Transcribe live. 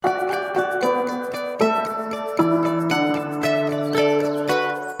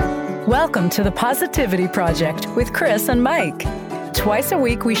Welcome to the Positivity Project with Chris and Mike. Twice a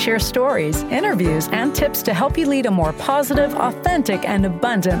week, we share stories, interviews, and tips to help you lead a more positive, authentic, and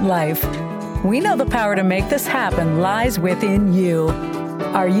abundant life. We know the power to make this happen lies within you.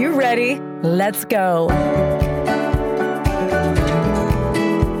 Are you ready? Let's go.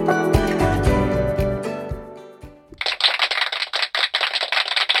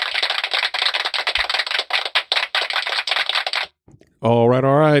 All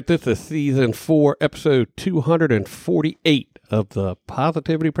right. This is Season 4, Episode 248 of the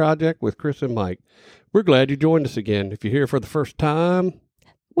Positivity Project with Chris and Mike. We're glad you joined us again. If you're here for the first time,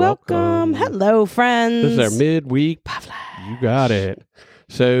 welcome. Hello, friends. This is our midweek. PODFLASH. You got it.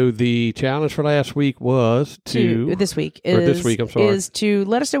 So the challenge for last week was this week is to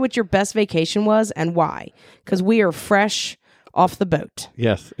let us know what your best vacation was and why, because we are fresh off the boat.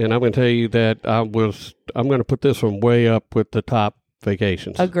 Yes, and I'm going to tell you that I'm going to put this one way up with the top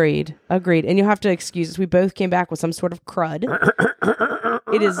vacations. Agreed. And you'll have to excuse us. We both came back with some sort of crud.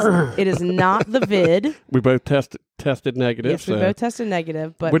 It is not the vid. We both tested negative. Yes, we both tested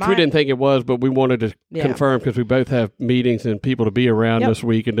negative, but we didn't think it was, but we wanted to confirm because we both have meetings and people to be around this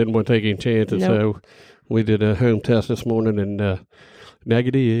week and didn't want to take any chances. So we did a home test this morning and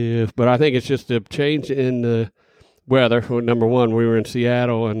negative. But I think it's just a change in the weather. Well, number one, we were in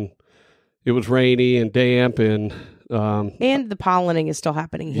Seattle and it was rainy and damp and the pollinating is still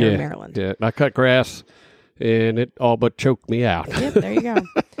happening here in Maryland. Yeah, I cut grass, and it all but choked me out. Yep, there you go.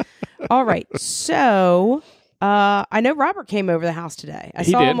 All right, so I know Robert came over the house today. I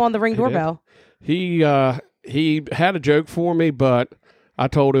saw him on the Ring doorbell. He had a joke for me, but I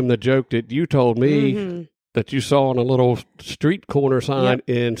told him the joke that you told me that you saw on a little street corner sign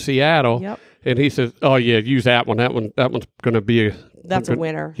in Seattle. Yep. And he says, "Oh yeah, use that one. That one's going to be a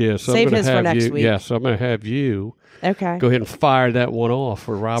winner." Yeah, so save his for next week. Yes, I'm going to have you. Okay. Go ahead and fire that one off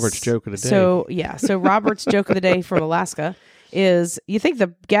for Robert's joke of the day. So Robert's joke of the day from Alaska is: you think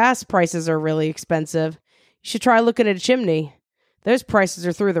the gas prices are really expensive? You should try looking at a chimney. Those prices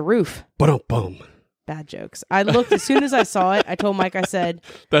are through the roof. Ba-dum-bum. Bad jokes. I looked as soon as I saw it. I told Mike, I said,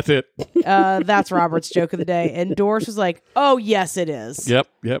 "That's it. That's Robert's joke of the day." And Doris was like, "Oh yes, it is." Yep.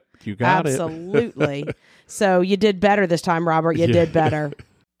 You got it. Absolutely. So you did better this time, Robert. You did better.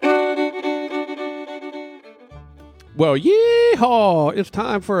 Well, yeehaw! It's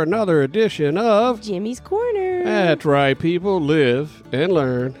time for another edition of Jimmy's Corner. That's right, people. Live and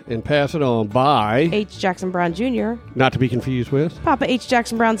learn and pass it on by H. Jackson Brown Jr. Not to be confused with Papa H.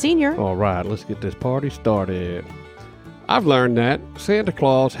 Jackson Brown Sr. All right, let's get this party started. I've learned that Santa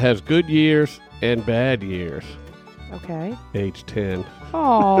Claus has good years and bad years. Okay. Age 10.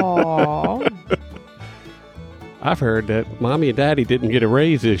 Aww. I've heard that Mommy and Daddy didn't get a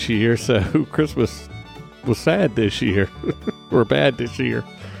raise this year, so Christmas was sad this year. Or bad this year.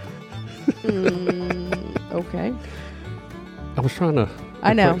 Okay. I was trying to...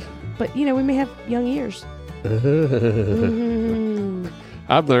 I know. But, we may have young ears.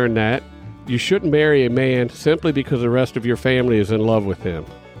 I've learned that you shouldn't marry a man simply because the rest of your family is in love with him.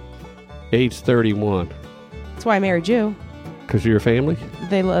 Age 31. That's why I married you. Because of your family?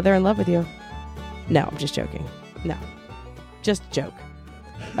 They're in love with you. No, I'm just joking. No. Just a joke.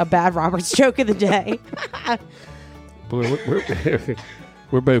 A bad Robert's joke of the day. Boy,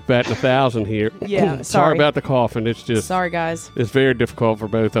 we're both batting 1,000 here. Yeah, sorry about the coughing. It's just... Sorry, guys. It's very difficult for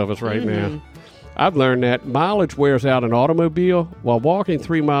both of us right now. I've learned that mileage wears out an automobile, while walking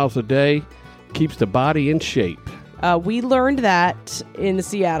 3 miles a day keeps the body in shape. We learned that in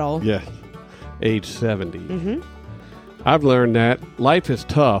Seattle. Yes. Age 70. I've learned that life is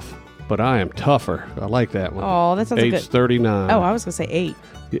tough, but I am tougher. I like that one. Oh, that sounds Age good. 39. Oh, I was going to say 8.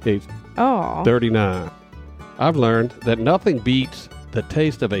 Age 39. I've learned that nothing beats the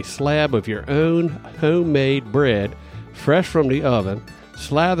taste of a slab of your own homemade bread, fresh from the oven,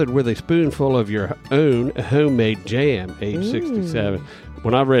 slathered with a spoonful of your own homemade jam. Age 67.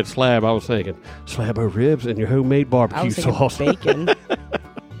 When I read slab, I was thinking slab of ribs and your homemade barbecue sauce. Bacon.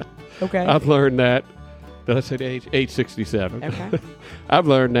 Okay. I've learned that. Did I say the age 67? Okay. I've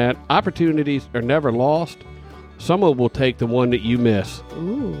learned that opportunities are never lost. Someone will take the one that you miss.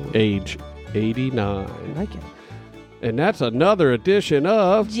 Ooh. Age 89. I like it. And that's another edition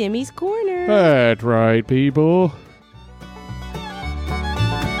of Jimmy's Corner. That's right, people.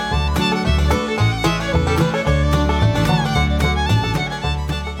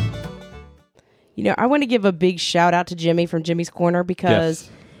 I want to give a big shout out to Jimmy from Jimmy's Corner because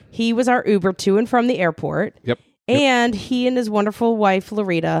he was our Uber to and from the airport. Yep. And he and his wonderful wife,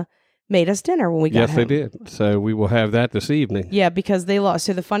 Larita, made us dinner when we got home. Yes, they did. So we will have that this evening. Yeah, because they lost.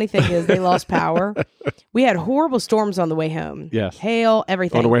 So the funny thing is they lost power. We had horrible storms on the way home. Yes. Hail,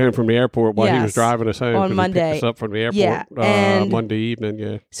 everything. On the way home from the airport while he was driving us home. On Monday. He picked us up from the airport Monday evening,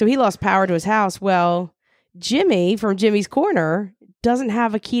 yeah. So he lost power to his house. Well, Jimmy from Jimmy's Corner doesn't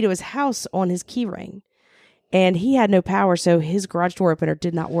have a key to his house on his key ring. And he had no power, so his garage door opener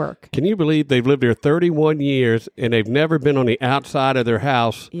did not work. Can you believe they've lived there 31 years and they've never been on the outside of their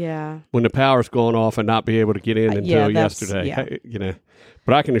house when the power's gone off and not be able to get in until yesterday? Yeah.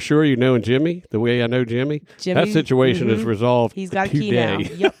 But I can assure you, knowing Jimmy, the way I know Jimmy, that situation is resolved. He's got a today. key now.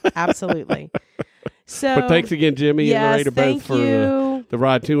 Yep, absolutely. So, but thanks again, Jimmy and Rita, both for the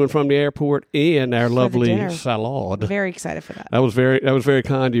ride to and from the airport and our lovely salad. Very excited for that. That was very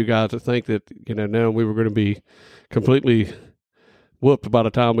kind of you guys to think that, knowing we were going to be completely whooped by the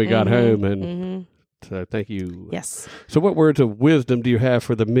time we got home. And so thank you. Yes. So what words of wisdom do you have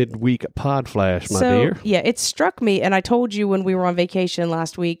for the midweek pod flash, my dear? Yeah, it struck me, and I told you when we were on vacation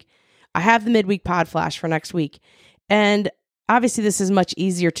last week, I have the midweek pod flash for next week. And obviously this is much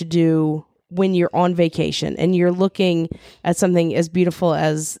easier to do when you're on vacation and you're looking at something as beautiful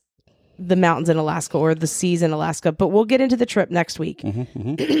as the mountains in Alaska or the seas in Alaska. But we'll get into the trip next week.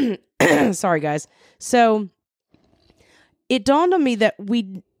 Sorry, guys. So it dawned on me that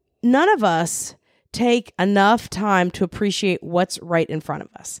none of us take enough time to appreciate what's right in front of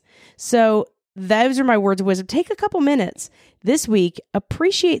us. So those are my words of wisdom. Take a couple minutes this week,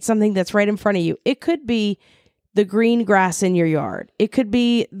 appreciate something that's right in front of you. It could be the green grass in your yard. It could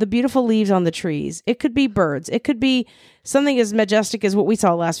be the beautiful leaves on the trees. It could be birds. It could be something as majestic as what we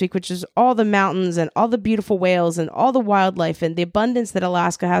saw last week, which is all the mountains and all the beautiful whales and all the wildlife and the abundance that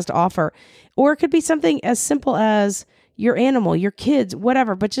Alaska has to offer. Or it could be something as simple as your animal, your kids,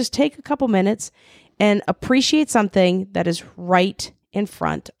 whatever. But just take a couple minutes and appreciate something that is right in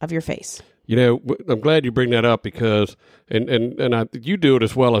front of your face. I'm glad you bring that up because, you do it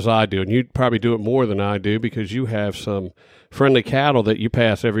as well as I do, and you probably do it more than I do because you have some friendly cattle that you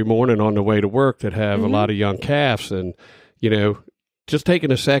pass every morning on the way to work that have a lot of young calves, and, just taking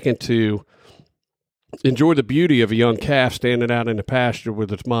a second to enjoy the beauty of a young calf standing out in the pasture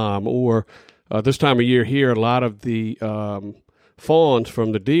with its mom, or this time of year here, a lot of the fawns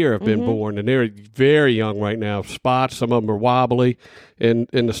from the deer have been born, and they're very young right now. Spots, some of them are wobbly, and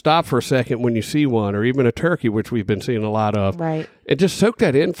to stop for a second when you see one, or even a turkey, which we've been seeing a lot of, right? And just soak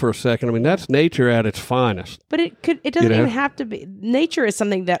that in for a second. I mean, that's nature at its finest. But it doesn't even have to be. Nature is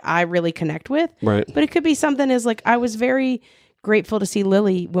something that I really connect with, right? But it could be something as like I was very grateful to see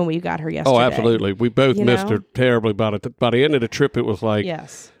Lily when we got her yesterday. Oh, absolutely. We both missed her terribly. By the end of the trip, it was like,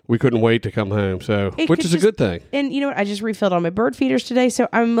 we couldn't wait to come home. So, which is a good thing. And you know what? I just refilled all my bird feeders today. So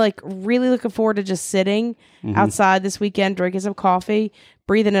I'm like really looking forward to just sitting outside this weekend, drinking some coffee,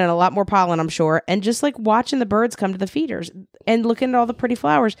 breathing in a lot more pollen, I'm sure. And just like watching the birds come to the feeders and looking at all the pretty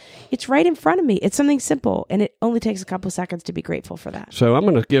flowers. It's right in front of me. It's something simple. And it only takes a couple of seconds to be grateful for that. So I'm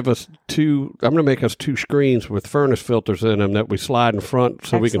going to make us 2 screens with furnace filters in them that we slide in front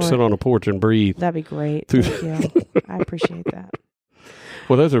so we can sit on a porch and breathe. That'd be great. Thank you. I appreciate that.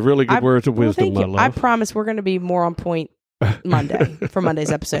 Well, those are really good words of wisdom, my love. I promise we're going to be more on point Monday for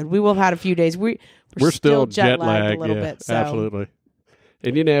Monday's episode. We will have had a few days. We're still jet lagged a little bit. So. Absolutely.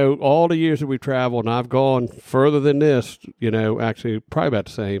 And, all the years that we've traveled, and I've gone further than this, actually probably about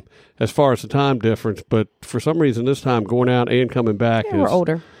the same as far as the time difference. But for some reason, this time going out and coming back we're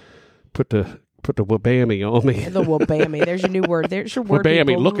older. Put the wabammy on me. The wabammy. There's your new word. There's your word.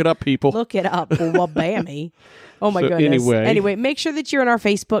 Wabammy. Look it up, people. Look it up. Wabammy. Oh, my goodness. Anyway, make sure that you're in our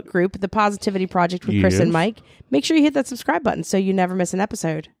Facebook group, The Positivity Project with Chris and Mike. Make sure you hit that subscribe button so you never miss an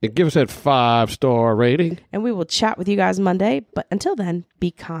episode. And give us that 5-star rating. And we will chat with you guys Monday. But until then, be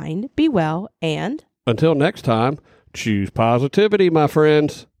kind, be well, and... Until next time, choose positivity, my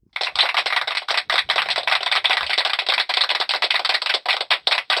friends.